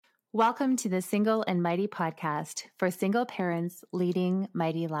Welcome to the Single and Mighty podcast for single parents leading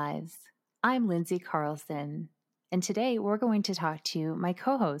mighty lives. I'm Lindsay Carlson, and today we're going to talk to my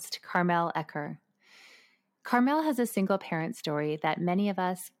co-host, Carmel Ecker. Carmel has a single parent story that many of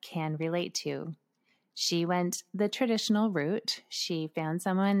us can relate to. She went the traditional route. She found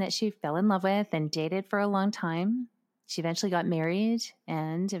someone that she fell in love with and dated for a long time. She eventually got married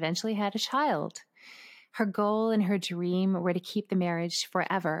and eventually had a child. Her goal and her dream were to keep the marriage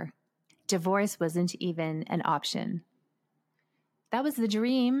forever. Divorce wasn't even an option. That was the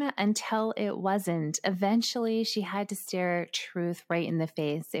dream until it wasn't. Eventually, she had to stare truth right in the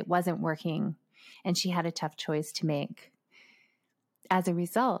face. It wasn't working, and she had a tough choice to make. As a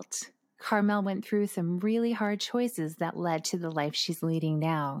result, Carmel went through some really hard choices that led to the life she's leading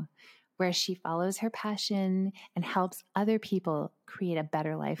now, where she follows her passion and helps other people create a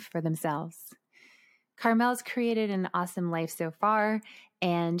better life for themselves. Carmel's created an awesome life so far,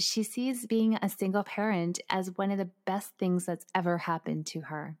 and she sees being a single parent as one of the best things that's ever happened to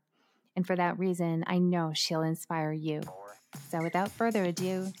her. And for that reason, I know she'll inspire you. So without further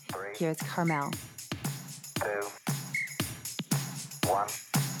ado, here's Carmel. 2, 1.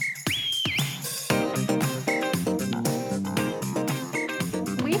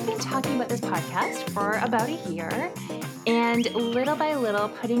 We've been talking about this podcast for about a year, and little by little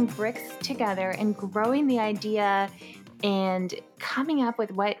putting bricks together and growing the idea and coming up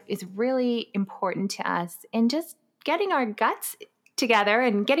with what is really important to us and just getting our guts together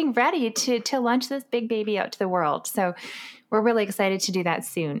and getting ready to launch this big baby out to the world. So we're really excited to do that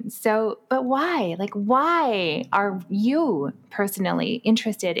soon. So, but why? Why are you personally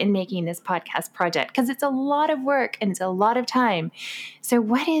interested in making this podcast project? Because it's a lot of work and it's a lot of time. So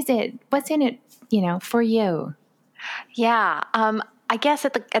what is it? What's in it, for you? Yeah, I guess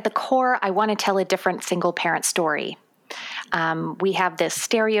at the core, I want to tell a different single parent story. We have this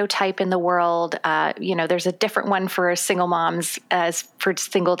stereotype in the world. There's a different one for single moms as for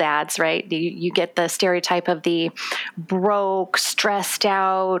single dads, right? You get the stereotype of the broke, stressed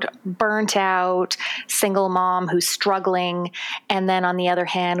out, burnt out single mom who's struggling. And then on the other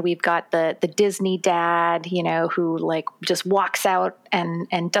hand, we've got the Disney dad, who just walks out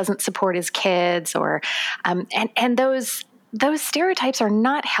and doesn't support his kids and those stereotypes are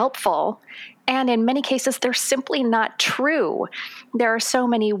not helpful. And in many cases, they're simply not true. There are so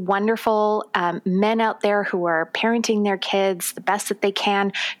many wonderful men out there who are parenting their kids the best that they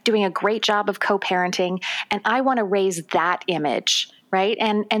can, doing a great job of co-parenting. And I want to raise that image, right?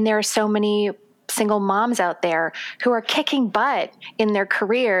 And there are so many single moms out there who are kicking butt in their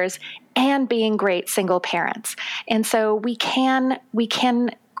careers and being great single parents. And so we can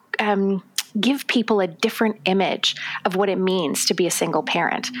give people a different image of what it means to be a single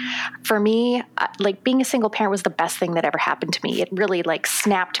parent. For me, being a single parent was the best thing that ever happened to me. It really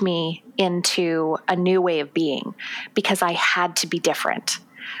snapped me into a new way of being because I had to be different.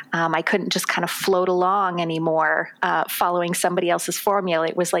 I couldn't just kind of float along anymore, following somebody else's formula.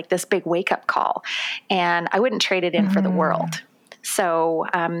 It was like this big wake-up call, and I wouldn't trade it in for the world. So,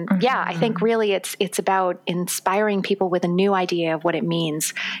 I think really it's about inspiring people with a new idea of what it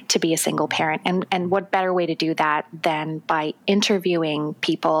means to be a single parent. And what better way to do that than by interviewing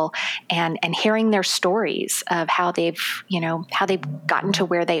people and hearing their stories of how they've gotten to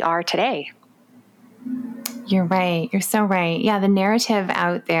where they are today. You're right. You're so right. Yeah, the narrative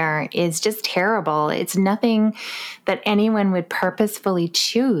out there is just terrible. It's nothing that anyone would purposefully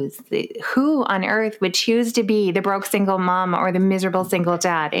choose. Who on earth would choose to be the broke single mom or the miserable single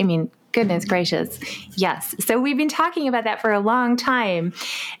dad? I mean, goodness gracious. Yes. So we've been talking about that for a long time.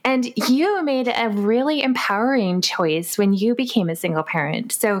 And you made a really empowering choice when you became a single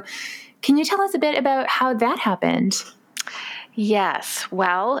parent. So can you tell us a bit about how that happened? Yes.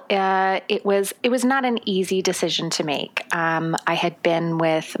 Well, it was not an easy decision to make. I had been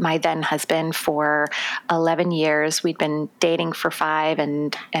with my then husband for 11 years. We'd been dating for 5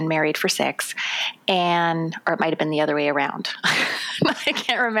 and married for 6, or it might have been the other way around. I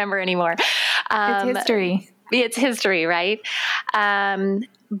can't remember anymore. It's history. It's history, right?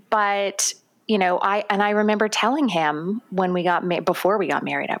 But I remember telling him before we got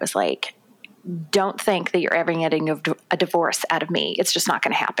married, I was like, don't think that you're ever getting a divorce out of me. It's just not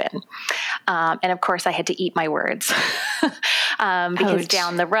going to happen. And of course I had to eat my words because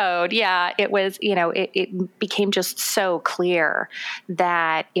down the road, it was, it became just so clear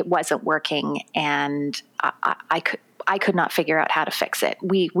that it wasn't working, and I could not figure out how to fix it.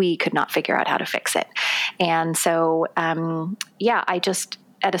 We could not figure out how to fix it. And so, I just,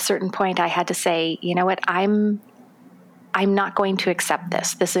 at a certain point I had to say, you know what, I'm not going to accept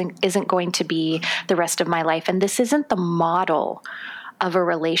this. This isn't going to be the rest of my life. And this isn't the model of a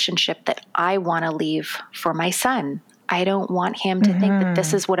relationship that I want to leave for my son. I don't want him to think that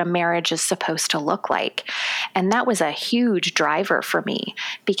this is what a marriage is supposed to look like. And that was a huge driver for me,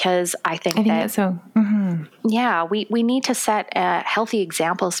 because I think that's so. Yeah, we need to set healthy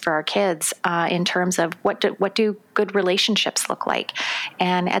examples for our kids in terms of what do good relationships look like.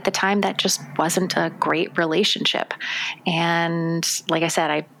 And at the time, that just wasn't a great relationship. And like I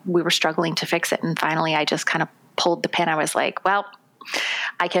said, we were struggling to fix it. And finally, I just kind of pulled the pin. I was like, well,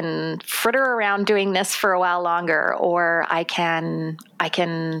 I can fritter around doing this for a while longer, or I can,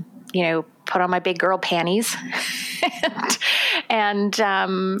 put on my big girl panties and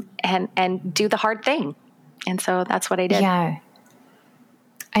do the hard thing. And so that's what I did. Yeah.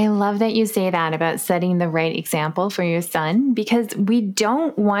 I love that you say that about setting the right example for your son, because we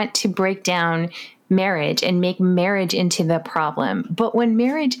don't want to break down marriage and make marriage into the problem. But when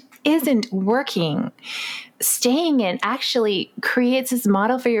marriage isn't working, staying in actually creates this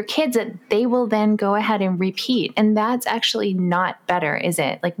model for your kids that they will then go ahead and repeat. And that's actually not better, is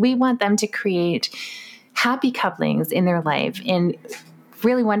it? Like, we want them to create happy couplings in their life and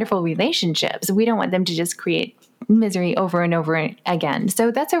really wonderful relationships. We don't want them to just create misery over and over again.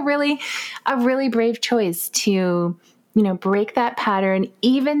 So that's a really brave choice to, break that pattern,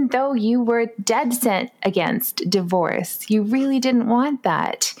 even though you were dead set against divorce. You really didn't want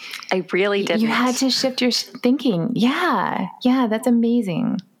that. I really didn't. You had to shift your thinking. Yeah. Yeah. That's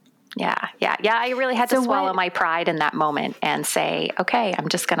amazing. Yeah. I really had to swallow my pride in that moment and say, okay, I'm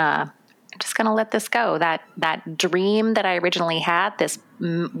just gonna let this go. That dream that I originally had, this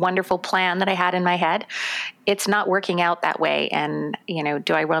wonderful plan that I had in my head, it's not working out that way. And,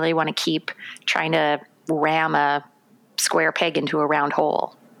 do I really want to keep trying to ram a square peg into a round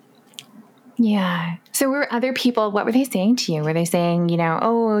hole? Yeah. So were other people, what were they saying to you? Were they saying,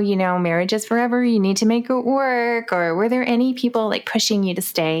 marriage is forever, you need to make it work? Or were there any people like pushing you to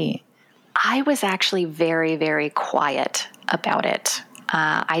stay? I was actually very, very quiet about it.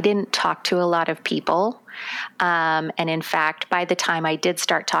 I didn't talk to a lot of people. And in fact, by the time I did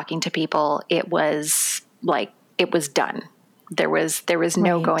start talking to people, it was done. There was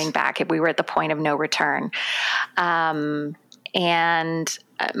no going back. We were at the point of no return. And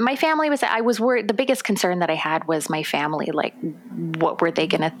my family I was worried. The biggest concern that I had was my family. Like, what were they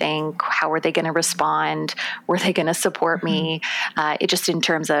going to think? How were they going to respond? Were they going to support me? It just in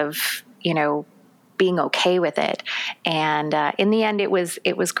terms of, being okay with it. And in the end, it was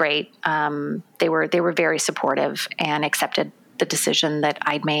great. They were very supportive and accepted the decision that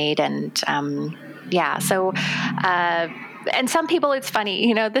I'd made. And so and some people, it's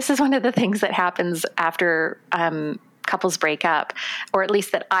funny, this is one of the things that happens after couples break up, or at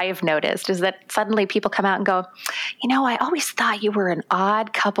least that I've noticed, is that suddenly people come out and go, I always thought you were an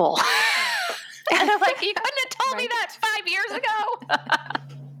odd couple. And I'm like, you couldn't have told me that 5 years ago.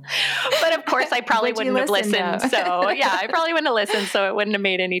 But of course, I probably wouldn't have listened. So I probably wouldn't have listened. So it wouldn't have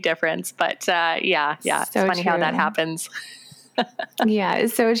made any difference. But it's funny how that happens. Yeah,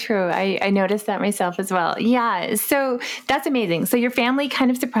 it's so true. I noticed that myself as well. Yeah, so that's amazing. So your family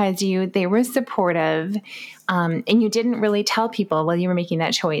kind of surprised you. They were supportive, and you didn't really tell people while you were making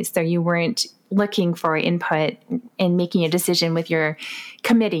that choice. So you weren't looking for input and making a decision with your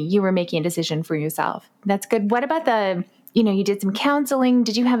committee. You were making a decision for yourself. That's good. What about you did some counseling.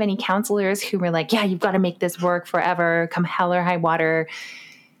 Did you have any counselors who were like, yeah, you've got to make this work forever, come hell or high water?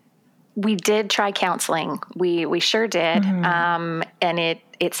 We did try counseling. We sure did. And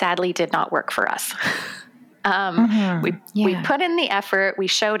it sadly did not work for us. We put in the effort, we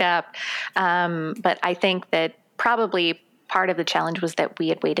showed up. But I think that probably part of the challenge was that we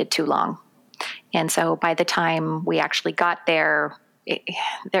had waited too long. And so by the time we actually got there,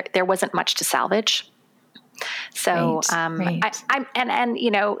 there wasn't much to salvage. So, right.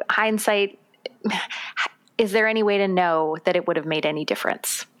 Hindsight, is there any way to know that it would have made any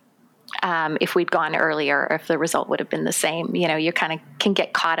difference? If we'd gone earlier, or if the result would have been the same, you kind of can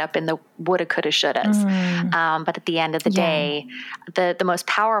get caught up in the woulda, coulda, shouldas. But at the end of the day, the most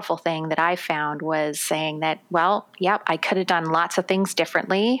powerful thing that I found was saying that, I could have done lots of things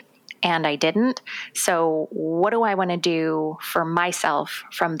differently, and I didn't. So what do I want to do for myself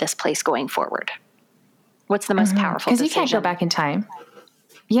from this place going forward? What's the most powerful decision? Because you can't go back in time.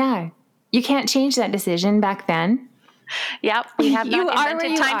 Yeah. You can't change that decision back then. Yep. We have not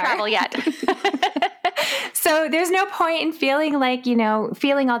invented time travel yet. So there's no point in feeling like,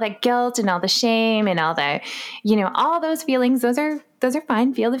 feeling all that guilt and all the shame and all the, all those feelings. Those are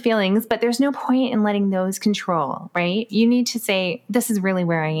fine. Feel the feelings, but there's no point in letting those control, right? You need to say, this is really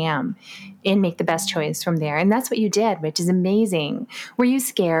where I am, and make the best choice from there. And that's what you did, which is amazing. Were you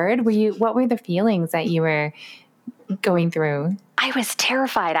scared? What were the feelings that you were going through? I was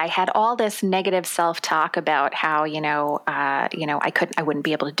terrified. I had all this negative self-talk about how, I wouldn't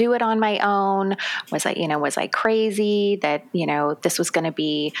be able to do it on my own. Was I crazy that, this was going to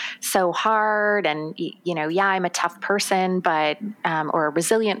be so hard? And, yeah, I'm a tough person, but, or a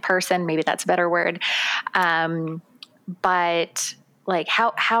resilient person, maybe that's a better word. But like,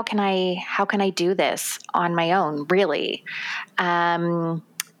 how can I do this on my own, really? And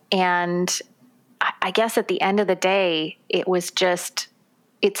I guess at the end of the day, it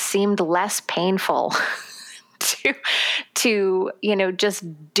seemed less painful to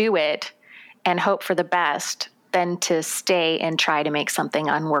just do it and hope for the best than to stay and try to make something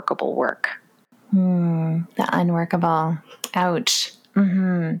unworkable work. The unworkable. Ouch.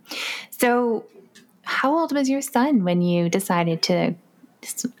 Mm-hmm. So how old was your son when you decided to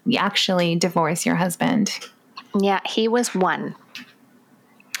actually divorce your husband? Yeah, he was 1.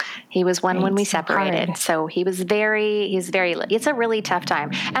 He was 1 when we separated. Hard. So it's a really tough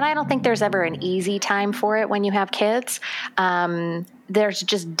time. And I don't think there's ever an easy time for it when you have kids. There's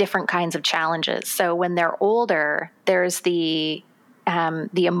just different kinds of challenges. So when they're older, there's the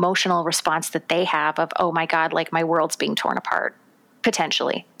emotional response that they have of, oh my God, like my world's being torn apart,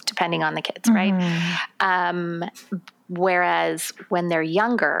 potentially, depending on the kids, right? Whereas when they're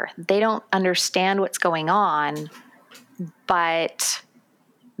younger, they don't understand what's going on, but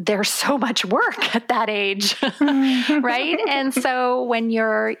there's so much work at that age, right? And so when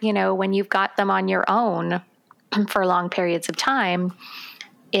you've got them on your own for long periods of time,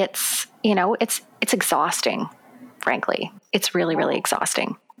 it's exhausting, frankly. It's really, really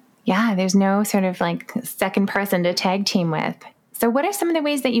exhausting. Yeah, there's no sort of like second person to tag team with. So what are some of the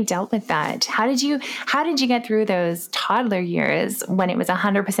ways that you dealt with that? How did you get through those toddler years when it was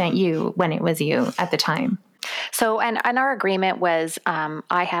 100% you, when it was you at the time? So, and our agreement was,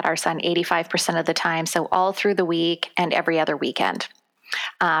 I had our son 85% of the time. So all through the week and every other weekend.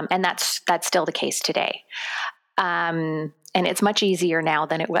 And that's still the case today. And it's much easier now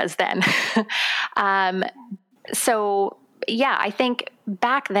than it was then. So yeah, I think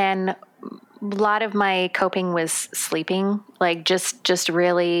back then, a lot of my coping was sleeping, like just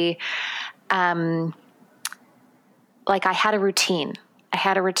really, like I had a routine. I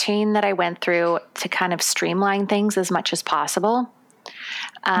had a routine that I went through to kind of streamline things as much as possible.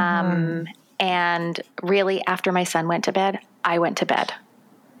 And really after my son went to bed, I went to bed.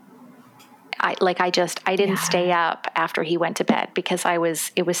 I didn't stay up after he went to bed because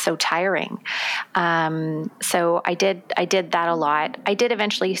it was so tiring. So I did that a lot. I did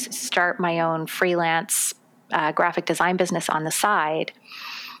eventually start my own freelance graphic design business on the side.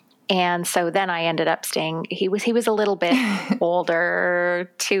 And so then I ended up staying, he was a little bit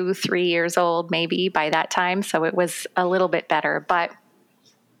older, 2-3 years old, maybe by that time. So it was a little bit better, but,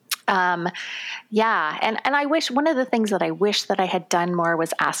 yeah. And I wish, one of the things that I wish that I had done more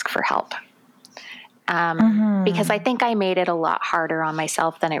was ask for help. Because I think I made it a lot harder on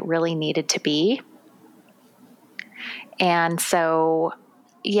myself than it really needed to be. And so,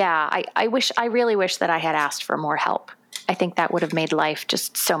 yeah, I really wish that I had asked for more help. I think that would have made life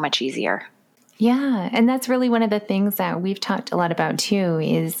just so much easier. Yeah. And that's really one of the things that we've talked a lot about too,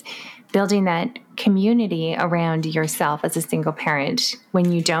 is building that community around yourself as a single parent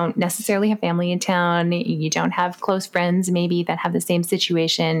when you don't necessarily have family in town, you don't have close friends maybe that have the same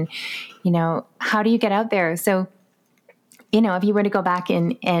situation. How do you get out there? So, if you were to go back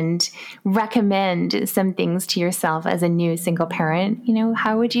and recommend some things to yourself as a new single parent,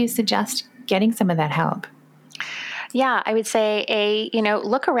 how would you suggest getting some of that help? Yeah, I would say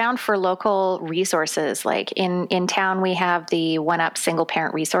look around for local resources. Like in town, we have the One Up Single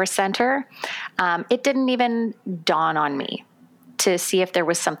Parent Resource Center. It didn't even dawn on me to see if there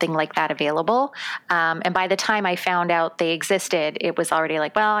was something like that available. And by the time I found out they existed, it was already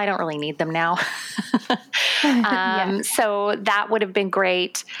like, well, I don't really need them now. So that would have been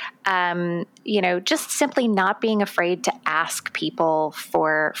great. Just simply not being afraid to ask people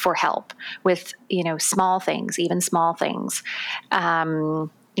for help with, small things, even small things.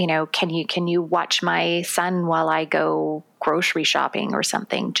 Can you watch my son while I go grocery shopping or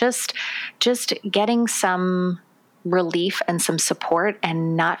something? Just getting some relief and some support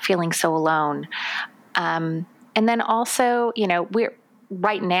and not feeling so alone. And then also,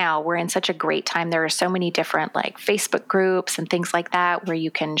 right now we're in such a great time. There are so many different like Facebook groups and things like that where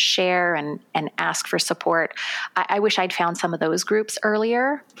you can share and ask for support. I wish I'd found some of those groups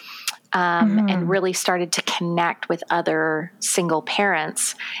earlier, and really started to connect with other single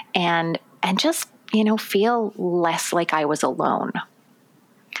parents and just, feel less like I was alone.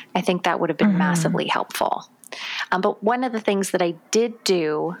 I think that would have been massively helpful. But one of the things that I did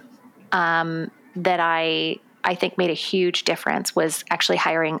do, that I I think made a huge difference was actually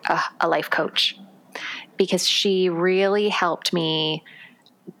hiring a life coach, because she really helped me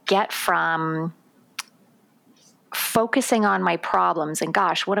get from focusing on my problems and,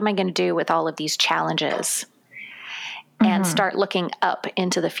 gosh, what am I going to do with all of these challenges? And start looking up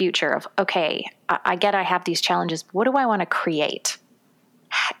into the future of, okay, I get I have these challenges. What do I want to create?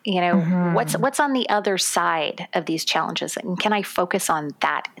 What's on the other side of these challenges? And can I focus on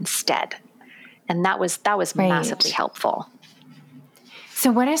that instead? And that was massively helpful.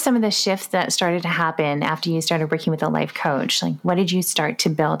 So what are some of the shifts that started to happen after you started working with a life coach? Like, what did you start to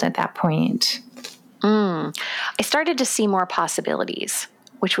build at that point? I started to see more possibilities,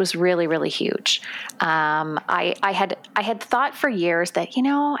 which was really, really huge. I had thought for years that,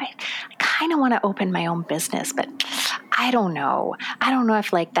 I kind of want to open my own business, but I don't know. I don't know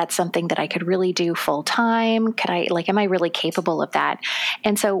if that's something that I could really do full time. Am I really capable of that?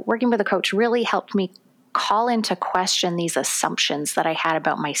 And so working with a coach really helped me call into question these assumptions that I had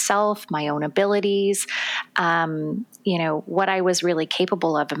about myself, my own abilities, what I was really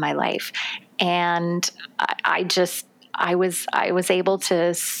capable of in my life. And I was able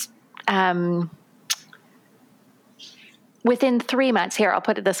to, within 3 months, here, I'll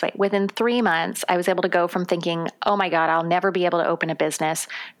put it this way. Within 3 months, I was able to go from thinking, oh my God, I'll never be able to open a business,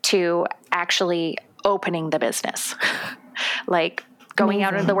 to actually opening the business. Going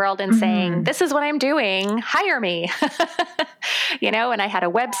out into the world and saying, this is what I'm doing, hire me. And I had a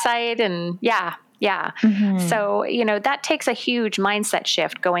website and yeah. So, that takes a huge mindset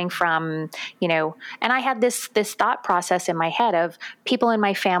shift going from, and I had this thought process in my head of, people in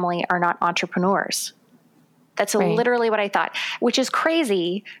my family are not entrepreneurs. That's literally what I thought, which is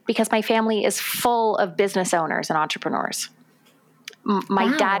crazy because my family is full of business owners and entrepreneurs.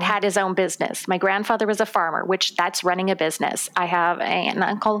 My dad had his own business. My grandfather was a farmer, which that's running a business. I have an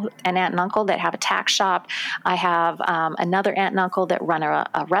aunt and uncle that have a tax shop. I have another aunt and uncle that run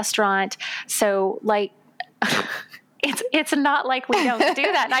a restaurant. So it's not like we don't do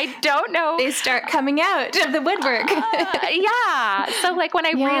that. And I don't know. They start coming out of the woodwork. Yeah. So when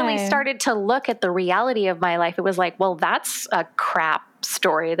I really started to look at the reality of my life, it was like, well, that's a crap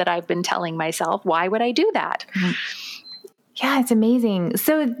story that I've been telling myself. Why would I do that? Yeah, it's amazing.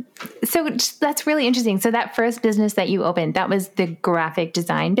 So that's really interesting. So that first business that you opened, that was the graphic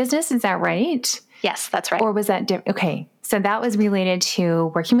design business. Is that right? Yes, that's right. Or was that different? Okay. So that was related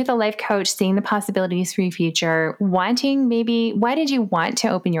to working with a life coach, seeing the possibilities for your future, why did you want to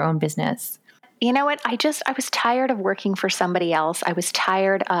open your own business? You know what? I was tired of working for somebody else. I was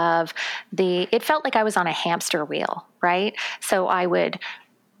tired of it felt like I was on a hamster wheel, right? So I would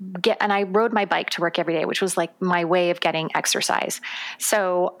and I rode my bike to work every day, which was my way of getting exercise.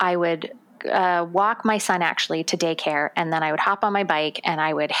 So I would walk my son actually to daycare, and then I would hop on my bike and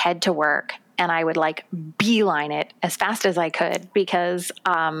I would head to work, and I would beeline it as fast as I could because,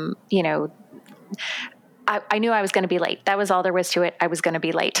 I knew I was going to be late. That was all there was to it. I was going to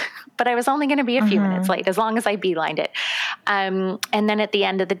be late, but I was only going to be a few minutes late as long as I beelined it. And then at the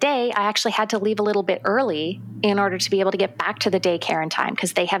end of the day, I actually had to leave a little bit early in order to be able to get back to the daycare in time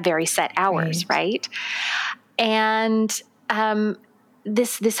because they have very set hours, right? And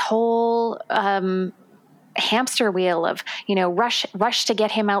this whole hamster wheel of, rush to get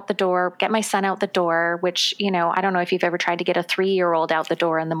him out the door, get my son out the door, which, I don't know if you've ever tried to get a 3-year-old out the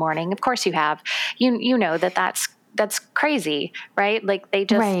door in the morning. Of course you have. You know that's crazy, right? They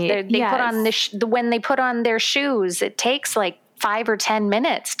just, they put on when they put on their shoes, it takes 5 or 10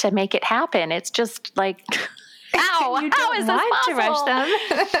 minutes to make it happen. It's just how is this possible? To rush them.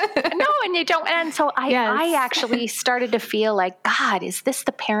 No, and you don't. And so I actually started to feel God, is this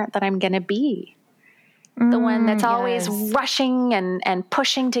the parent that I'm going to be? The one that's always rushing and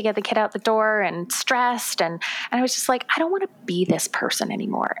pushing to get the kid out the door and stressed. And I was just I don't want to be this person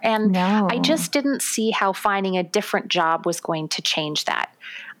anymore. And I just didn't see how finding a different job was going to change that.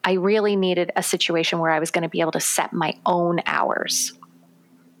 I really needed a situation where I was going to be able to set my own hours.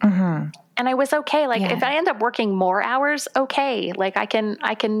 And I was okay. If I end up working more hours, okay. I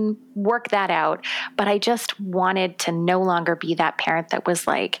can work that out. But I just wanted to no longer be that parent that was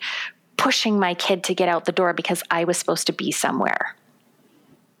pushing my kid to get out the door because I was supposed to be somewhere.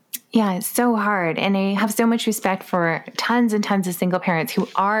 Yeah, it's so hard. And I have so much respect for tons and tons of single parents who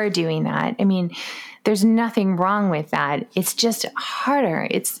are doing that. I mean, there's nothing wrong with that. It's just harder.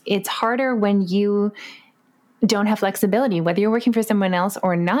 It's harder when you don't have flexibility, whether you're working for someone else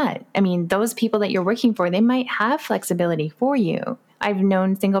or not. I mean, those people that you're working for, they might have flexibility for you. I've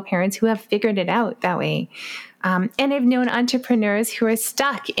known single parents who have figured it out that way. And I've known entrepreneurs who are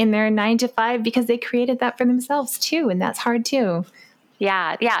stuck in their 9 to 5 because they created that for themselves too. And that's hard too.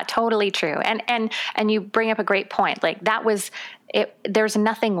 Yeah, yeah, totally true. And you bring up a great point. Like that was it, there's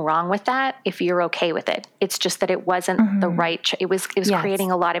nothing wrong with that if you're okay with it. It's just that it wasn't the right it was Yes. creating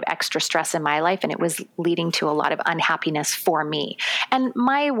a lot of extra stress in my life, and it was leading to a lot of unhappiness for me. And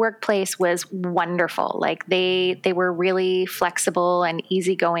my workplace was wonderful. Like they were really flexible and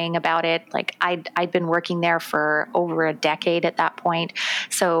easygoing about it. Like I'd been working there for over a decade at that point.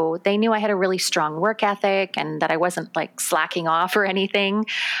 So they knew I had a really strong work ethic and that I wasn't like slacking off or anything.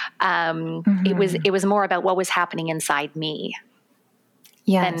 It was more about what was happening inside me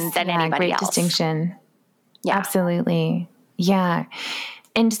Yes. than Yeah. anybody Great else. distinction. Yeah. Absolutely. Yeah.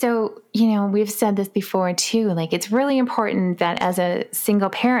 And so, we've said this before too, like it's really important that as a single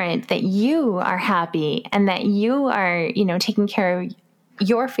parent that you are happy and that you are, taking care of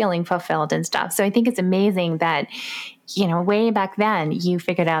you're feeling fulfilled and stuff. So I think it's amazing that, way back then you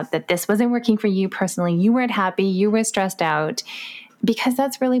figured out that this wasn't working for you personally. You weren't happy. You were stressed out, because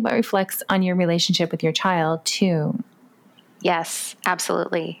that's really what reflects on your relationship with your child too. Yes,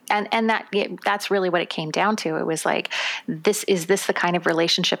 absolutely. And that's really what it came down to. It was like, is this the kind of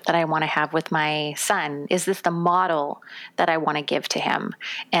relationship that I want to have with my son? Is this the model that I want to give to him?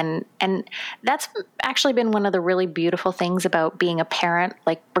 And that's actually been one of the really beautiful things about being a parent,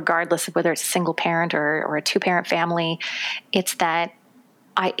 like regardless of whether it's a single parent or a two-parent family, it's that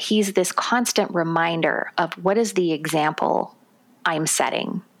he's this constant reminder of what is the example I'm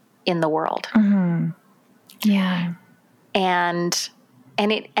setting in the world. Yeah. And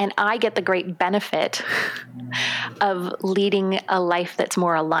I get the great benefit of leading a life that's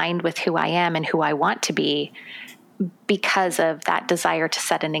more aligned with who I am and who I want to be because of that desire to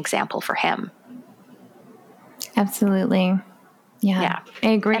set an example for him. Absolutely. Yeah. I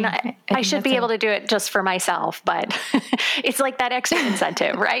agree. And I should be able to do it just for myself, but it's like that extra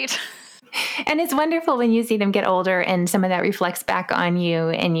incentive, right? And it's wonderful when you see them get older and some of that reflects back on you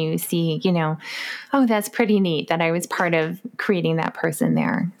and you see, oh, that's pretty neat that I was part of creating that person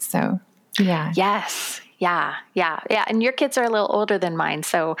there. So, yeah. Yes. Yeah. Yeah. Yeah. And your kids are a little older than mine.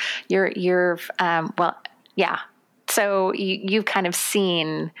 So well, yeah. So you've kind of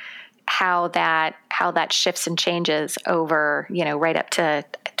seen how that shifts and changes over, right up to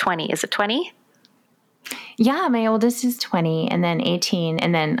 20. Is it 20? Yeah, my oldest is 20 and then 18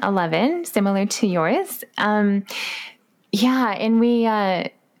 and then 11, similar to yours. Yeah,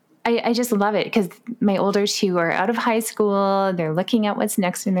 and I just love it because my older two are out of high school. They're looking at what's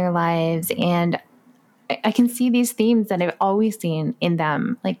next in their lives. And I can see these themes that I've always seen in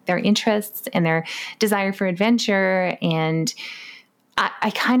them, like their interests and their desire for adventure. And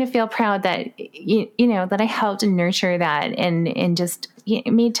I kind of feel proud that, that I helped nurture that and just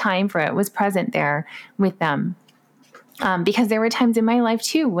made time for it, was present there with them. Because there were times in my life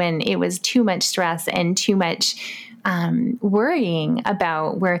too when it was too much stress and too much worrying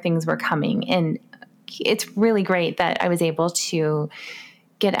about where things were coming. And it's really great that I was able to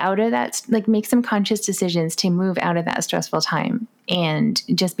get out of that, like make some conscious decisions to move out of that stressful time and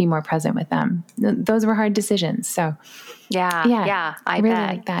just be more present with them. Those were hard decisions. So yeah, I really bet.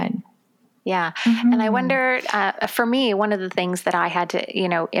 like that. Yeah. And I wonder, for me, one of the things that I had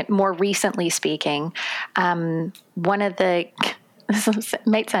to, more recently speaking, one of the, this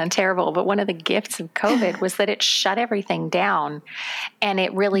might sound terrible, but one of the gifts of COVID was that it shut everything down, and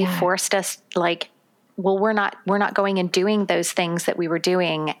it really forced us well, we're not going and doing those things that we were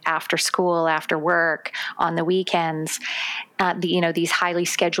doing after school, after work, on the weekends, these highly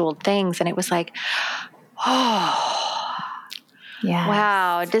scheduled things. And it was like, oh, yeah,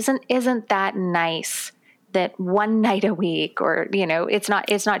 wow. Isn't that nice that one night a week, or, it's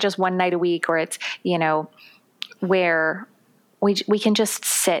not just one night a week, or it's, where we can just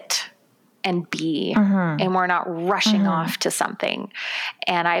sit and be, and we're not rushing off to something.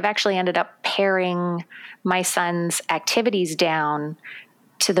 And I've actually ended up paring my son's activities down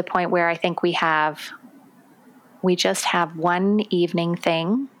to the point where I think we just have one evening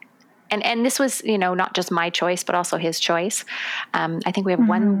thing. And this was, not just my choice, but also his choice. I think we have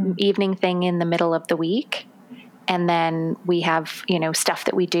one evening thing in the middle of the week. And then we have, stuff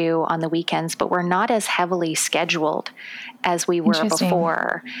that we do on the weekends, but we're not as heavily scheduled as we were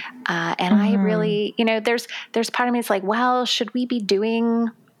before. And I really, there's part of me that's like, well, should we be doing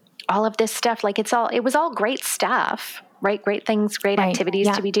all of this stuff? Like it was all great stuff, right? Great things, great activities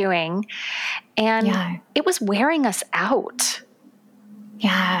to be doing. And it was wearing us out.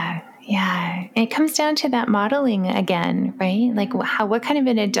 Yeah. Yeah. It comes down to that modeling again, right? Like what kind of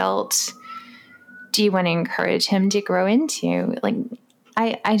an adult do you want to encourage him to grow into? Like,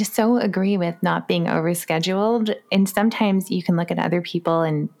 I just so agree with not being overscheduled. And sometimes you can look at other people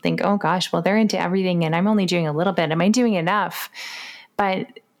and think, oh gosh, well, they're into everything and I'm only doing a little bit. Am I doing enough?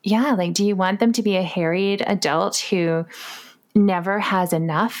 But yeah, like, do you want them to be a harried adult who never has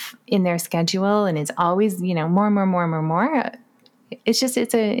enough in their schedule and is always, more? It's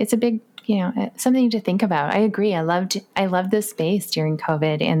a big, something to think about. I agree. I loved this space during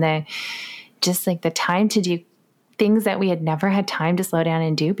COVID and the time to do things that we had never had time to slow down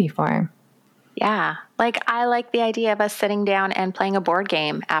and do before. Yeah. Like, I like the idea of us sitting down and playing a board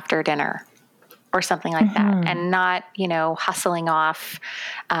game after dinner or something like that, and not, hustling off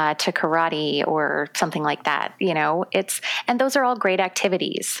to karate or something like that. And those are all great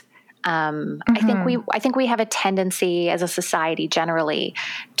activities. I think we have a tendency as a society generally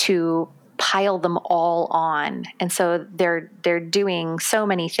to pile them all on. And so they're doing so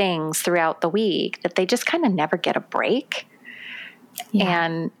many things throughout the week that they just kind of never get a break.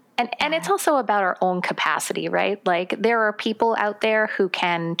 Yeah. And it's also about our own capacity, right? Like, there are people out there who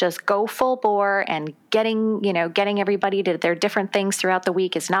can just go full bore, and getting everybody to their different things throughout the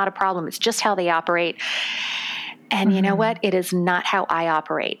week is not a problem. It's just how they operate. And you know what? It is not how I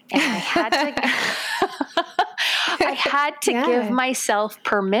operate. And I had to give myself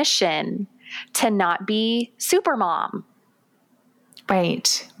permission to not be super mom.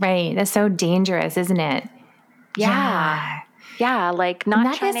 Right. That's so dangerous, isn't it? Yeah. Like,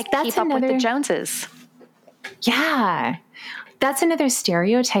 not trying to keep up with the Joneses. Yeah. That's another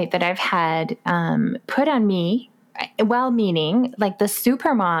stereotype that I've had put on me, well-meaning, like the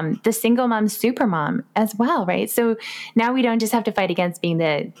single mom supermom as well, right? So now we don't just have to fight against being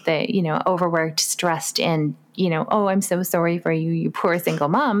the overworked, stressed, and oh, I'm so sorry for you, you poor single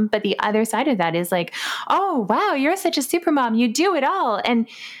mom. But the other side of that is like, oh, wow, you're such a supermom. You do it all. And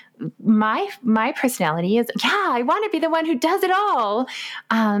my personality is, I want to be the one who does it all.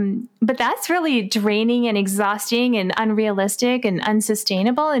 But that's really draining and exhausting and unrealistic and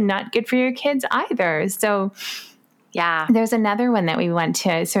unsustainable and not good for your kids either. So there's another one that we want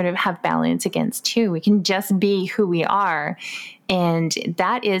to sort of have balance against too. We can just be who we are, and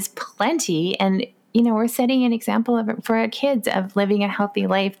that is plenty. And, we're setting an example for our kids of living a healthy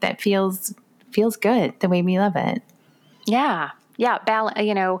life that feels good the way we love it. Yeah.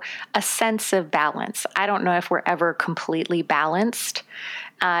 A sense of balance. I don't know if we're ever completely balanced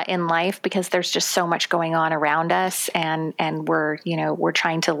in life, because there's just so much going on around us, and we're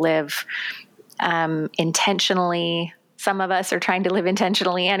trying to live intentionally. Some of us are trying to live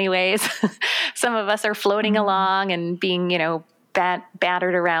intentionally anyways. Some of us are floating along and being,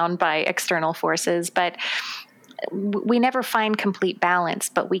 battered around by external forces, but we never find complete balance,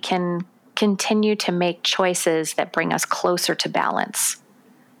 but we can continue to make choices that bring us closer to balance.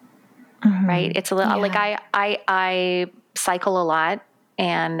 Right? It's a little like I cycle a lot,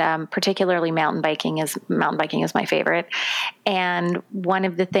 and particularly mountain biking is my favorite. And one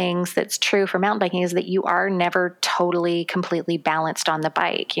of the things that's true for mountain biking is that you are never totally, completely balanced on the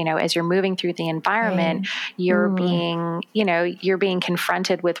bike. As you're moving through the environment, you're being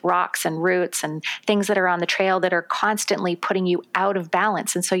confronted with rocks and roots and things that are on the trail that are constantly putting you out of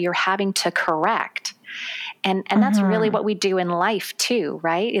balance. And so you're having to correct. And that's really what we do in life too,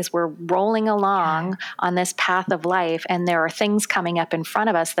 right? Is we're rolling along on this path of life, and there are things coming up in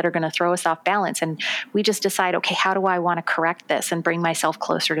front of us that are going to throw us off balance. And we just decide, okay, how do I want to correct this and bring myself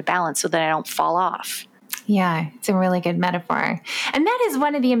closer to balance so that I don't fall off? Yeah, it's a really good metaphor. And that is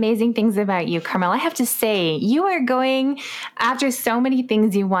one of the amazing things about you, Carmel. I have to say, you are going after so many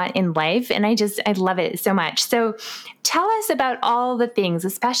things you want in life, and I love it so much. So tell us about all the things,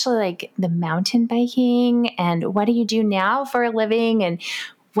 especially like the mountain biking, and what do you do now for a living, and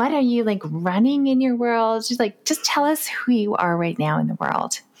what are you like running in your world? Just tell us who you are right now in the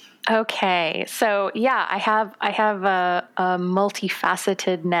world. Okay. So I have a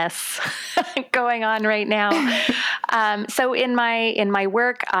multifacetedness going on right now. So in my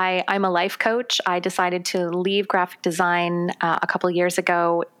work, I'm a life coach. I decided to leave graphic design a couple of years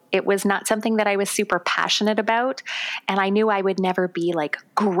ago. It was not something that I was super passionate about, and I knew I would never be like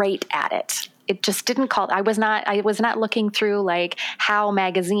great at it. It just didn't call. I was not looking through like How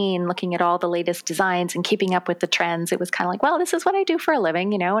magazine, looking at all the latest designs and keeping up with the trends. It was kind of like, well, this is what I do for a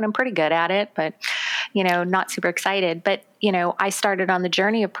living, and I'm pretty good at it, but not super excited. But I started on the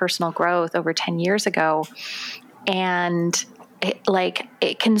journey of personal growth over 10 years ago, and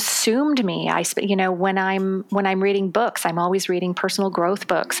it consumed me. When I'm reading books, I'm always reading personal growth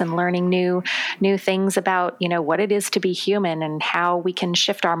books and learning new things about, what it is to be human and how we can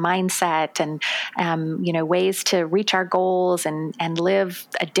shift our mindset and, ways to reach our goals and live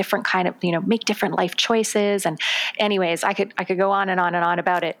a different kind of, make different life choices. And anyways, I could go on and on and on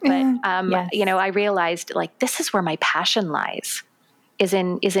about it. But, Yes. I realized like, this is where my passion lies, is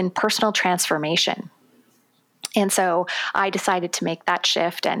in personal transformation. And so I decided to make that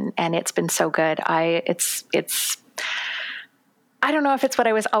shift, and it's been so good. I don't know if it's what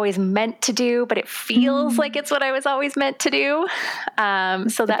I was always meant to do, but it feels like it's what I was always meant to do.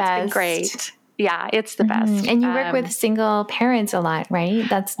 So that's been great. Yeah, it's the best. And you work with single parents a lot, right?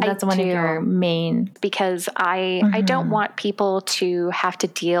 That's one of your main. Because I don't want people to have to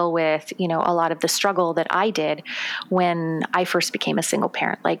deal with, a lot of the struggle that I did when I first became a single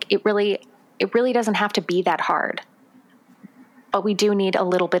parent. Like it really doesn't have to be that hard. But we do need a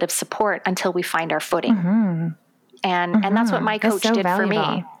little bit of support until we find our footing. And that's what my coach did for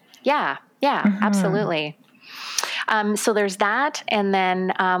me. Yeah, absolutely. So there's that. And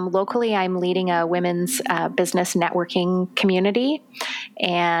then locally, I'm leading a women's business networking community.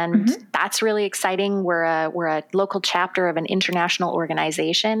 And that's really exciting. We're a local chapter of an international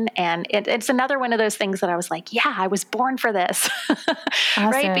organization. And it's another one of those things that I was like, yeah, I was born for this.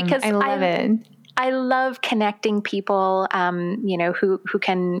 Awesome. Right? Because I love it. I love connecting people, who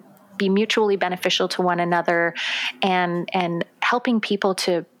can be mutually beneficial to one another, and helping people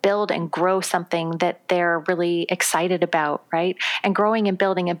to build and grow something that they're really excited about, right? And growing and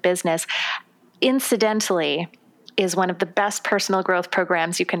building a business, incidentally, is one of the best personal growth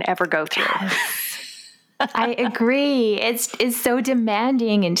programs you can ever go through. I agree. It's so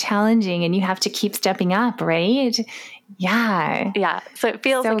demanding and challenging, and you have to keep stepping up, right? Yeah. Yeah. So it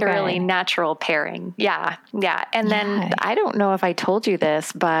feels like a really natural pairing. Yeah. Yeah. And then I don't know if I told you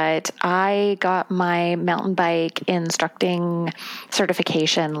this, but I got my mountain bike instructing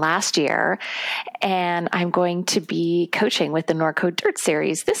certification last year, and I'm going to be coaching with the Norco Dirt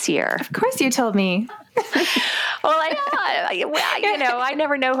Series this year. Of course you told me. Well, I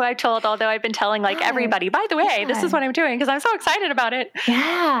never know who I told, although I've been telling everybody, by the way, this is what I'm doing because I'm so excited about it.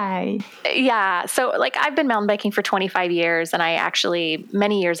 Yeah. Yeah. So I've been mountain biking for 25 years, and I actually,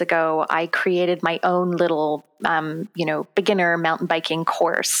 many years ago, I created my own little, beginner mountain biking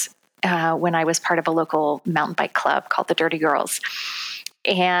course when I was part of a local mountain bike club called the Dirty Girls.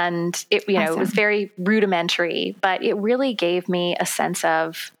 And it, it was very rudimentary, but it really gave me a sense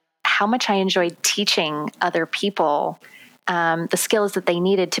of how much I enjoyed teaching other people the skills that they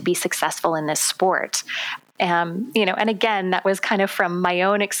needed to be successful in this sport. And again, that was kind of from my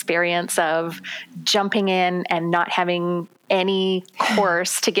own experience of jumping in and not having any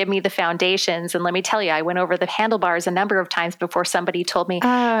course to give me the foundations. And let me tell you, I went over the handlebars a number of times before somebody told me,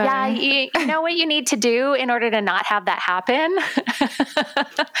 yeah, you know what you need to do in order to not have that happen.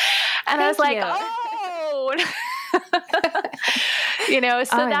 And I was like, oh,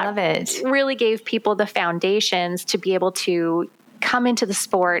 I love it. Really gave people the foundations to be able to come into the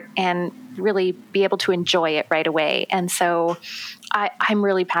sport and really be able to enjoy it right away. And so I'm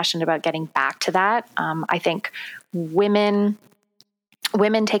really passionate about getting back to that. I think women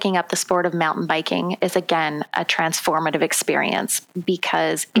taking up the sport of mountain biking is, again, a transformative experience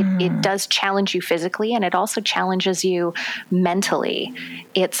because it does challenge you physically, and it also challenges you mentally.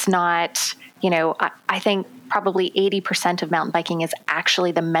 It's not, I think probably 80% of mountain biking is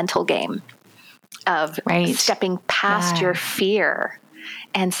actually the mental game of stepping past your fear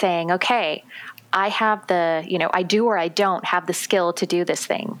and saying, okay, I have I do or I don't have the skill to do this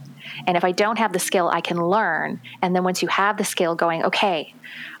thing. And if I don't have the skill, I can learn. And then once you have the skill, going, okay,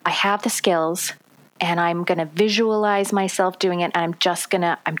 I have the skills and I'm going to visualize myself doing it. And I'm just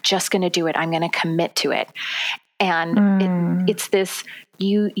going to do it. I'm going to commit to it. And it's this,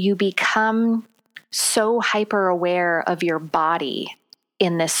 you become so hyper aware of your body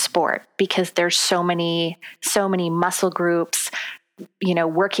in this sport because there's so many muscle groups,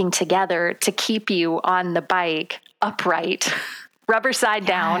 working together to keep you on the bike upright, rubber side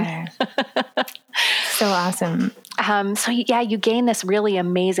down. So awesome. You gain this really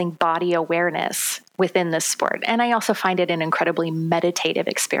amazing body awareness within this sport. And I also find it an incredibly meditative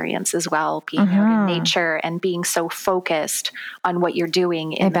experience as well, being out in nature and being so focused on what you're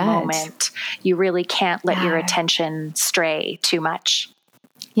doing in the moment. You really can't let your attention stray too much.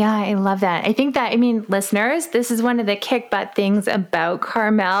 Yeah, I love that. I think that, listeners, this is one of the kick butt things about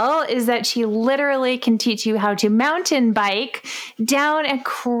Carmel is that she literally can teach you how to mountain bike down a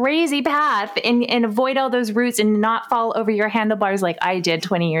crazy path and avoid all those roots and not fall over your handlebars like I did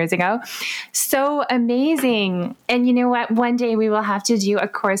 20 years ago. So amazing. And you know what? One day we will have to do a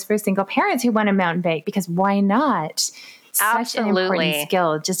course for single parents who want to mountain bike because why not? Such an important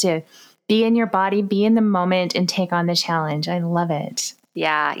skill just to be in your body, be in the moment and take on the challenge. I love it.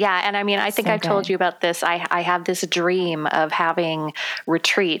 Yeah. Yeah. And I think I've told you about this. I have this dream of having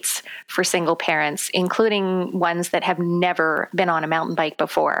retreats for single parents, including ones that have never been on a mountain bike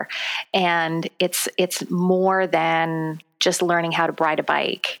before. And it's more than just learning how to ride a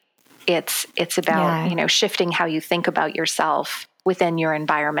bike. It's about, shifting how you think about yourself within your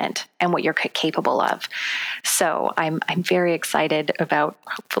environment and what you're capable of. So I'm very excited about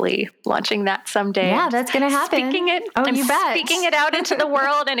hopefully launching that someday. Yeah, that's going to happen. You bet. Speaking it out into the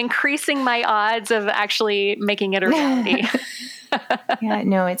world and increasing my odds of actually making it a reality. Yeah,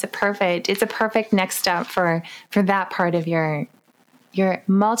 no, it's a perfect next step for that part of your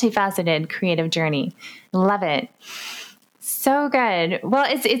multifaceted creative journey. Love it. So good. Well,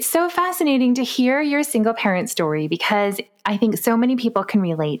 it's so fascinating to hear your single parent story, because I think so many people can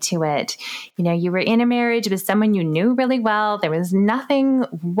relate to it. You were in a marriage with someone you knew really well. There was nothing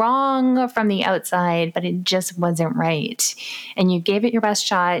wrong from the outside, but it just wasn't right. And you gave it your best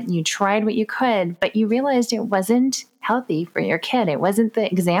shot. You tried what you could, but you realized it wasn't healthy for your kid. It wasn't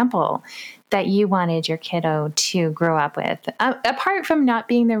the example that you wanted your kiddo to grow up with, apart from not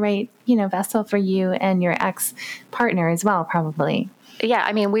being the right, vessel for you and your ex-partner as well, probably. Yeah.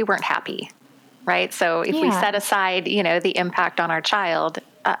 I mean, we weren't happy, right? So if we set aside, the impact on our child,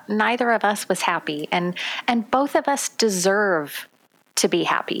 neither of us was happy, and both of us deserve to be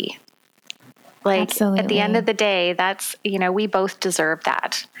happy. Like, absolutely. At the end of the day, that's, we both deserve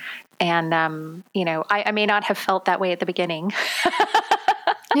that. And, I may not have felt that way at the beginning.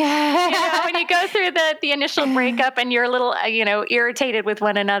 When you go through the initial breakup and you're a little, irritated with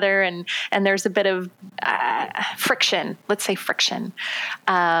one another, and there's a bit of friction, let's say friction,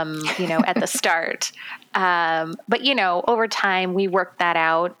 at the start. But, over time we worked that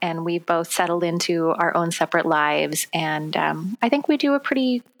out, and we both settled into our own separate lives. And I think we do a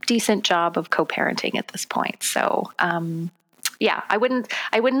pretty decent job of co-parenting at this point. So, I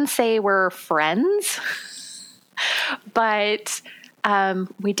wouldn't say we're friends, but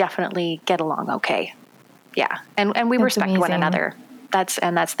we definitely get along okay. Yeah. And we respect amazing. One another. That's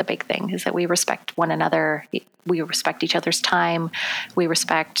the big thing, is that we respect one another. We respect each other's time. We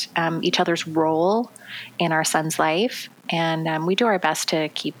respect each other's role in our son's life. And we do our best to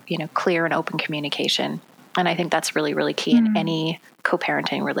keep, clear and open communication. And I think that's really, really key in any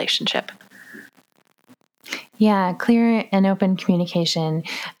co-parenting relationship. Yeah, clear and open communication.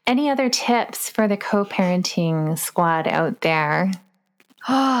 Any other tips for the co-parenting squad out there?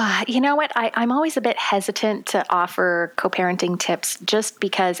 Oh, you know what? I'm always a bit hesitant to offer co-parenting tips, just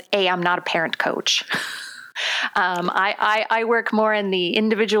because I'm not a parent coach. I work more in the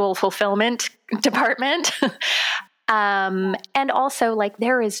individual fulfillment department. And also, like,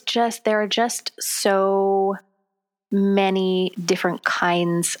 there are just so many different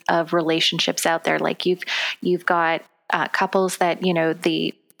kinds of relationships out there. Like, you've got couples that,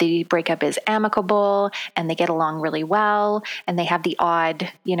 the breakup is amicable and they get along really well, and they have the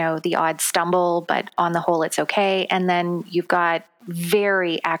odd stumble, but on the whole, it's okay. And then you've got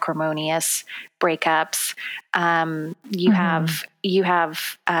very acrimonious breakups. You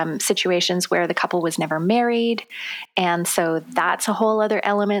have situations where the couple was never married, and so that's a whole other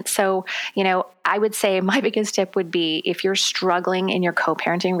element. So, I would say my biggest tip would be, if you're struggling in your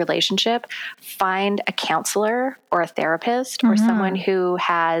co-parenting relationship, find a counselor or a therapist or someone who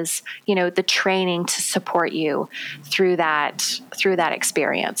has, the training to support you through that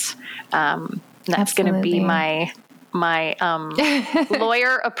experience. That's going to be my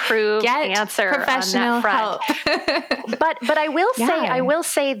lawyer approved answer professional on that front. help. but I will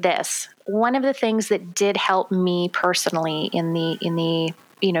say this. One of the things that did help me personally in the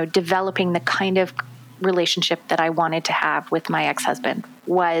developing the kind of relationship that I wanted to have with my ex-husband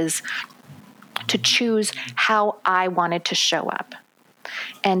was to choose how I wanted to show up,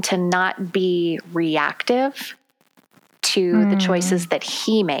 and to not be reactive to the choices that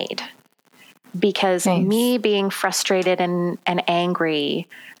he made. Because me being frustrated and angry,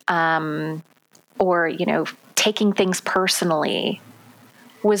 or, taking things personally,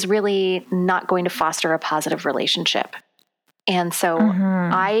 was really not going to foster a positive relationship. And so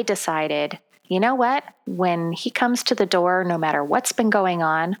I decided, you know what? When he comes to the door, no matter what's been going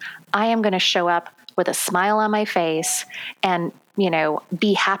on, I am going to show up with a smile on my face and,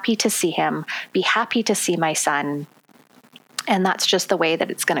 be happy to see him, be happy to see my son. And that's just the way that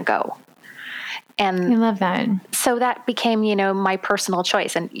it's going to go. And I love that. So that became, my personal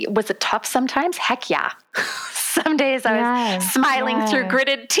choice. And was it tough sometimes? Heck yeah. Some days I was smiling through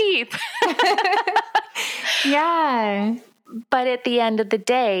gritted teeth. Yeah. But at the end of the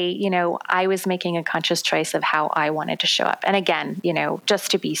day, I was making a conscious choice of how I wanted to show up. And again, just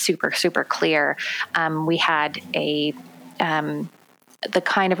to be super, super clear, we had we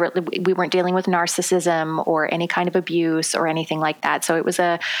weren't dealing with narcissism or any kind of abuse or anything like that. So it was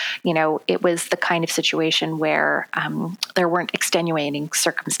it was the kind of situation where there weren't extenuating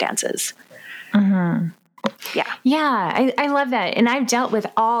circumstances. Yeah. Yeah, I love that. And I've dealt with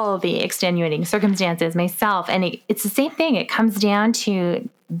all the extenuating circumstances myself. And it's the same thing. It comes down to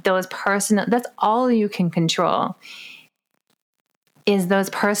those personal, that's all you can control is those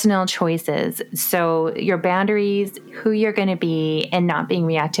personal choices. So your boundaries, who you're going to be, and not being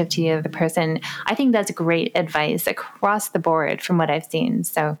reactive to the other person. I think that's great advice across the board from what I've seen.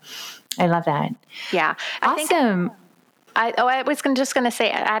 So I love that. Yeah. Awesome. I was just going to say,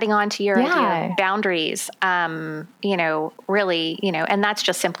 adding on to your idea of boundaries, really, and that's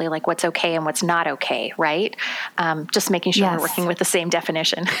just simply like what's okay and what's not okay, right? Just making sure we're working with the same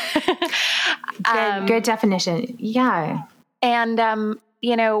definition. Good definition. Yeah. And,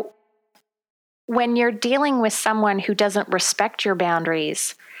 when you're dealing with someone who doesn't respect your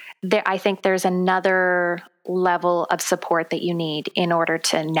boundaries, I think there's another level of support that you need in order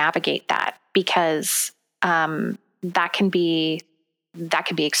to navigate that, because that can be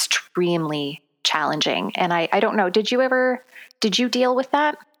extremely challenging. And I don't know, did you deal with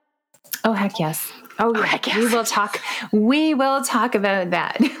that? Oh, heck yes. Oh, yeah. Heck yes. We will talk about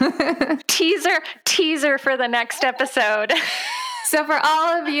that. Teaser for the next episode. So for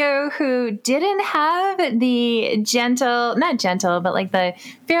all of you who didn't have the not gentle, but like the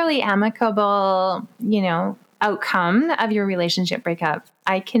fairly amicable, outcome of your relationship breakup,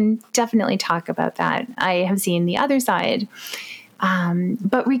 I can definitely talk about that. I have seen the other side.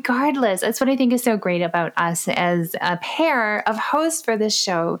 But regardless, that's what I think is so great about us as a pair of hosts for this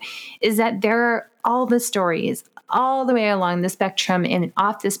show, is that there are all the stories all the way along the spectrum and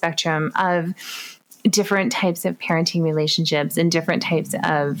off the spectrum of different types of parenting relationships and different types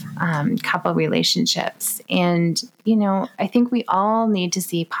of couple relationships. And, I think we all need to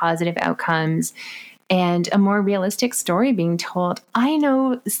see positive outcomes and a more realistic story being told. I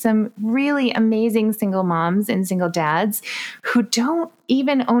know some really amazing single moms and single dads who don't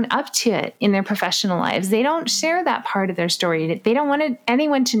even own up to it in their professional lives. They don't share that part of their story. They don't want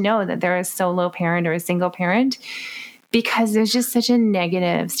anyone to know that they're a solo parent or a single parent, because there's just such a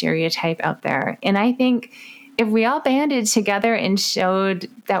negative stereotype out there. And I think if we all banded together and showed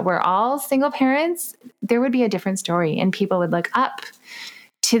that we're all single parents, there would be a different story, and people would look up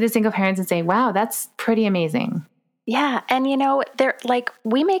to the single parents and say, wow, that's pretty amazing. Yeah. And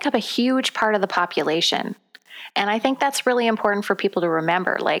we make up a huge part of the population. And I think that's really important for people to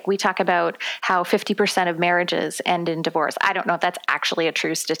remember. Like, we talk about how 50% of marriages end in divorce. I don't know if that's actually a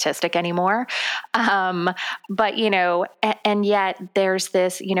true statistic anymore. But, and yet there's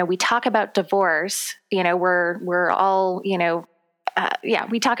this, we talk about divorce, we're all,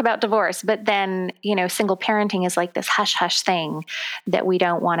 we talk about divorce, but then, single parenting is like this hush hush thing that we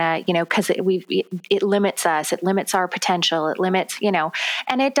don't want to, because it limits us, it limits our potential, it limits,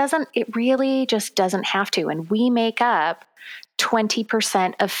 and it really just doesn't have to. And we make up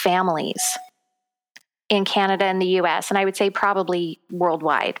 20% of families in Canada and the US, and I would say probably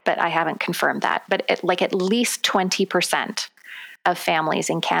worldwide, but I haven't confirmed that. But at least 20% of families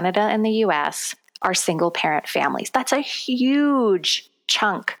in Canada and the US are single parent families. That's a huge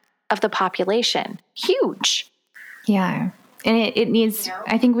chunk of the population. Huge. Yeah. And it needs,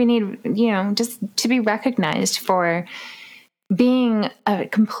 I think we need, just to be recognized for being a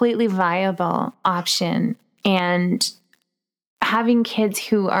completely viable option, and having kids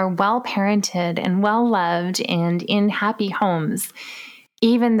who are well parented and well loved and in happy homes,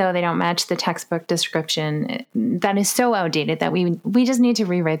 even though they don't match the textbook description. That is so outdated that we just need to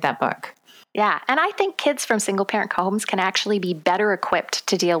rewrite that book. Yeah. And I think kids from single parent homes can actually be better equipped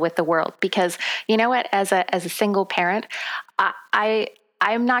to deal with the world, because you know what, as a single parent,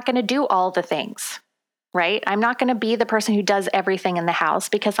 I'm not going to do all the things, right? I'm not going to be the person who does everything in the house,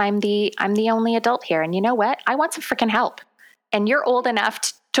 because I'm the only adult here. And you know what? I want some freaking help. And you're old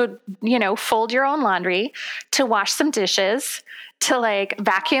enough to fold your own laundry, to wash some dishes, to like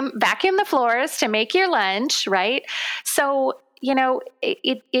vacuum the floors, to make your lunch, right? So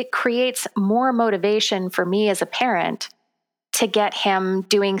it creates more motivation for me as a parent to get him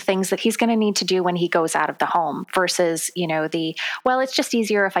doing things that he's going to need to do when he goes out of the home, versus, it's just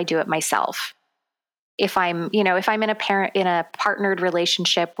easier if I do it myself. If I'm in a partnered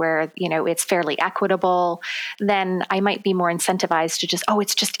relationship where, it's fairly equitable, then I might be more incentivized to just,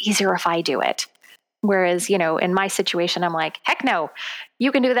 it's just easier if I do it. Whereas, in my situation, I'm like, heck no,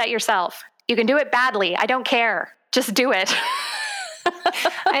 you can do that yourself. You can do it badly. I don't care. Just do it.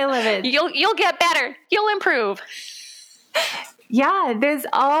 I love it. You'll get better. You'll improve. Yeah, there's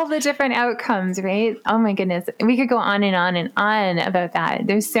all the different outcomes, right? Oh my goodness. We could go on and on and on about that.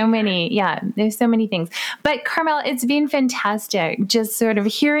 There's so many things. But Carmel, it's been fantastic just sort of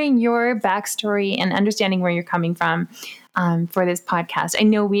hearing your backstory and understanding where you're coming from. for this podcast. I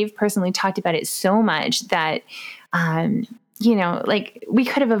know we've personally talked about it so much that, like we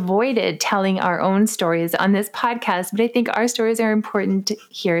could have avoided telling our own stories on this podcast, but I think our stories are important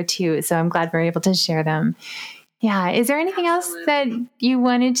here too. So I'm glad we're able to share them. Yeah. Is there anything else that you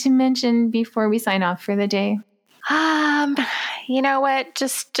wanted to mention before we sign off for the day? You know what?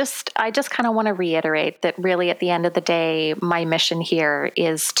 I just kind of want to reiterate that really at the end of the day, my mission here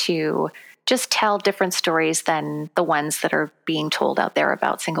is to just tell different stories than the ones that are being told out there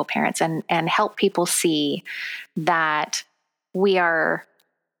about single parents and help people see that we are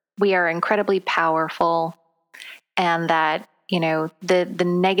incredibly powerful and that, the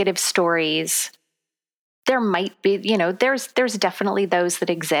negative stories, there might be, there's definitely those that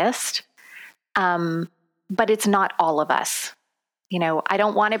exist. But it's not all of us. I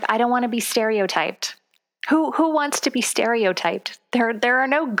don't want to be stereotyped. Who wants to be stereotyped? There are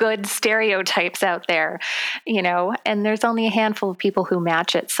no good stereotypes out there, and there's only a handful of people who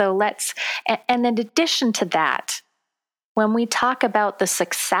match it. So and in addition to that, when we talk about the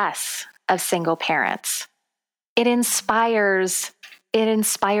success of single parents, it inspires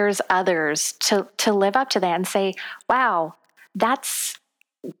others to live up to that and say, wow, that's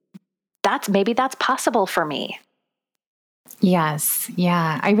maybe that's possible for me. Yes.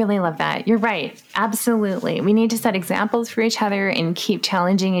 Yeah. I really love that. You're right. Absolutely. We need to set examples for each other and keep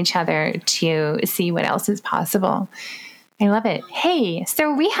challenging each other to see what else is possible. I love it. Hey,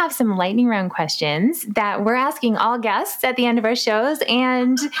 so we have some lightning round questions that we're asking all guests at the end of our shows,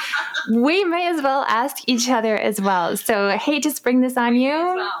 and we may as well ask each other as well. So I hate to spring this on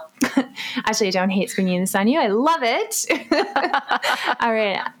you. Actually, I don't hate springing this on you. I love it. All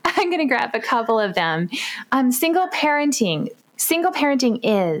right. I'm going to grab a couple of them. Single parenting. Single parenting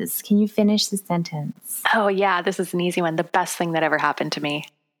is, can you finish the sentence? Oh, yeah. This is an easy one. The best thing that ever happened to me.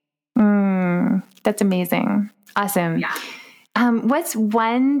 That's amazing. Awesome. Yeah. What's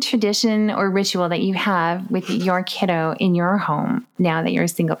one tradition or ritual that you have with your kiddo in your home now that you're a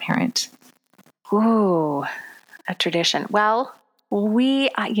single parent? Ooh, a tradition. Well,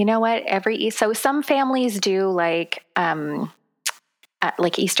 you know what? So some families do like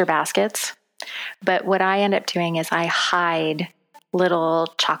Easter baskets, but what I end up doing is I hide little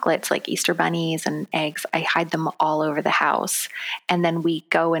chocolates like Easter bunnies and eggs. I hide them all over the house, and then we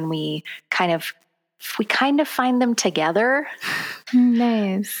go and we kind of find them together.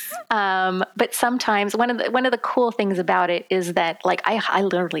 Nice. But sometimes one of the cool things about it is that like I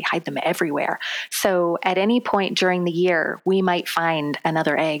literally hide them everywhere. So at any point during the year, we might find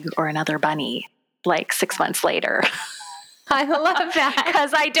another egg or another bunny like 6 months later. I love that.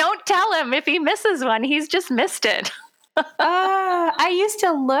 Because I don't tell him if he misses one, he's just missed it. I used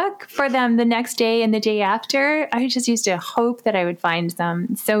to look for them the next day and the day after. I just used to hope that I would find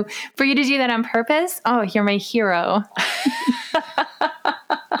them. So for you to do that on purpose, oh, you're my hero.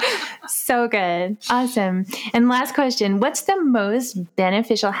 So good. Awesome. And last question, what's the most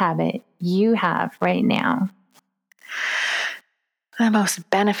beneficial habit you have right now? The most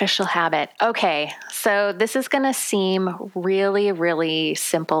beneficial habit. Okay, so this is going to seem really, really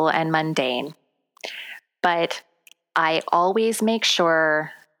simple and mundane, but I always make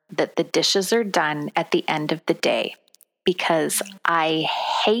sure that the dishes are done at the end of the day because I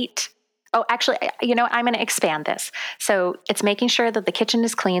hate. Oh, actually, I'm going to expand this. So it's making sure that the kitchen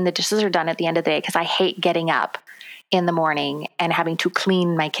is clean, the dishes are done at the end of the day because I hate getting up in the morning and having to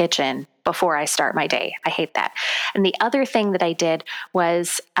clean my kitchen before I start my day. I hate that. And the other thing that I did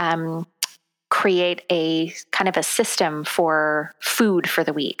was create a kind of a system for food for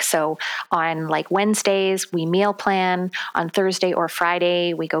the week. So on like Wednesdays, we meal plan. On Thursday or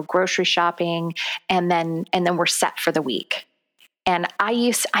Friday, we go grocery shopping, and then we're set for the week. And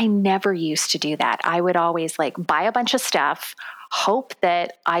I never used to do that. I would always like buy a bunch of stuff, hope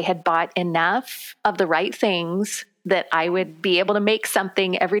that I had bought enough of the right things that I would be able to make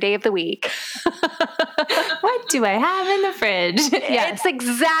something every day of the week. What do I have in the fridge? Yes. It's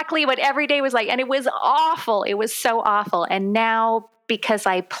exactly what every day was like. And it was awful. It was so awful. And now, because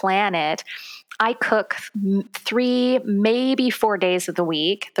I plan it, I cook 3, maybe 4 days of the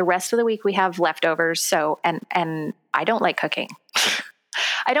week. The rest of the week we have leftovers. So, and I don't like cooking.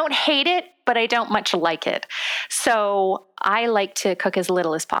 I don't hate it, but I don't much like it. So I like to cook as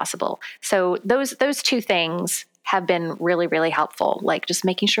little as possible. So those two things have been really, really helpful. Like just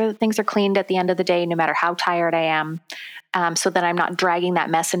making sure that things are cleaned at the end of the day, no matter how tired I am, so that I'm not dragging that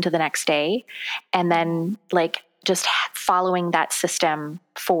mess into the next day. And then like just following that system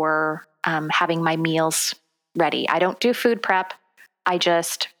for having my meals ready. I don't do food prep. I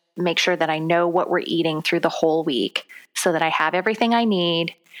just make sure that I know what we're eating through the whole week so that I have everything I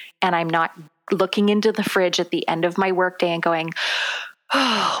need and I'm not looking into the fridge at the end of my workday and going,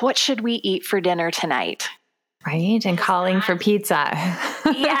 oh, what should we eat for dinner tonight? Right. And calling for pizza.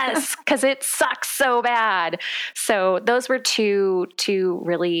 Yes, because it sucks so bad. So those were two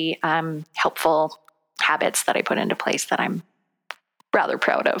really helpful habits that I put into place that I'm rather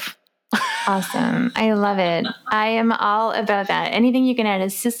proud of. Awesome. I love it. I am all about that. Anything you can add a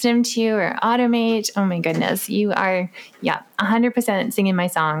system to or automate. Oh my goodness. You are, 100% singing my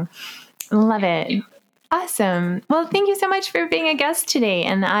song. Love it. Awesome. Well, thank you so much for being a guest today.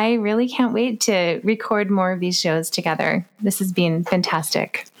 And I really can't wait to record more of these shows together. This has been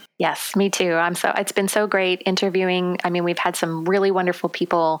fantastic. Yes, me too. It's been so great interviewing. I mean, we've had some really wonderful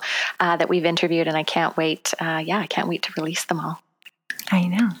people that we've interviewed, and I can't wait. I can't wait to release them all. I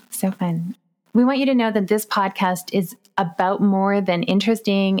know. So fun. We want you to know that this podcast is about more than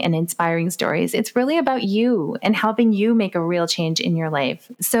interesting and inspiring stories. It's really about you and helping you make a real change in your life.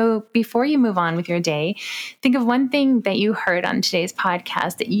 So before you move on with your day, think of one thing that you heard on today's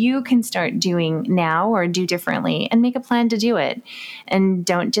podcast that you can start doing now or do differently, and make a plan to do it. And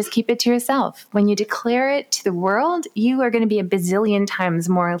don't just keep it to yourself. When you declare it to the world, you are going to be a bazillion times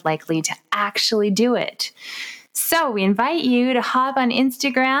more likely to actually do it. So we invite you to hop on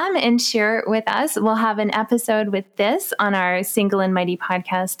Instagram and share it with us. We'll have an episode with this on our Single and Mighty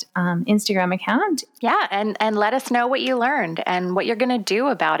podcast Instagram account. Yeah, and let us know what you learned and what you're going to do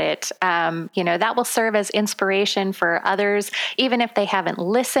about it. That will serve as inspiration for others, even if they haven't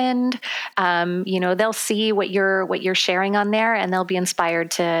listened. They'll see what you're sharing on there, and they'll be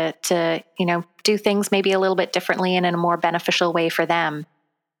inspired to do things maybe a little bit differently and in a more beneficial way for them.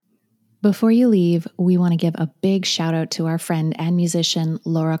 Before you leave, we want to give a big shout out to our friend and musician,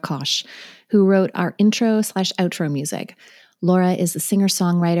 Laura Kosh, who wrote our intro/outro music. Laura is the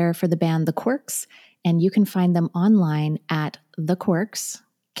singer-songwriter for the band The Quirks, and you can find them online at The Quirks,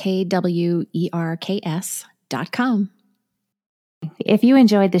 KWERKS.com. If you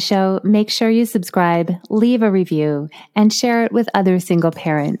enjoyed the show, make sure you subscribe, leave a review, and share it with other single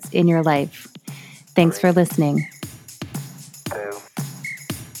parents in your life. Thanks for listening.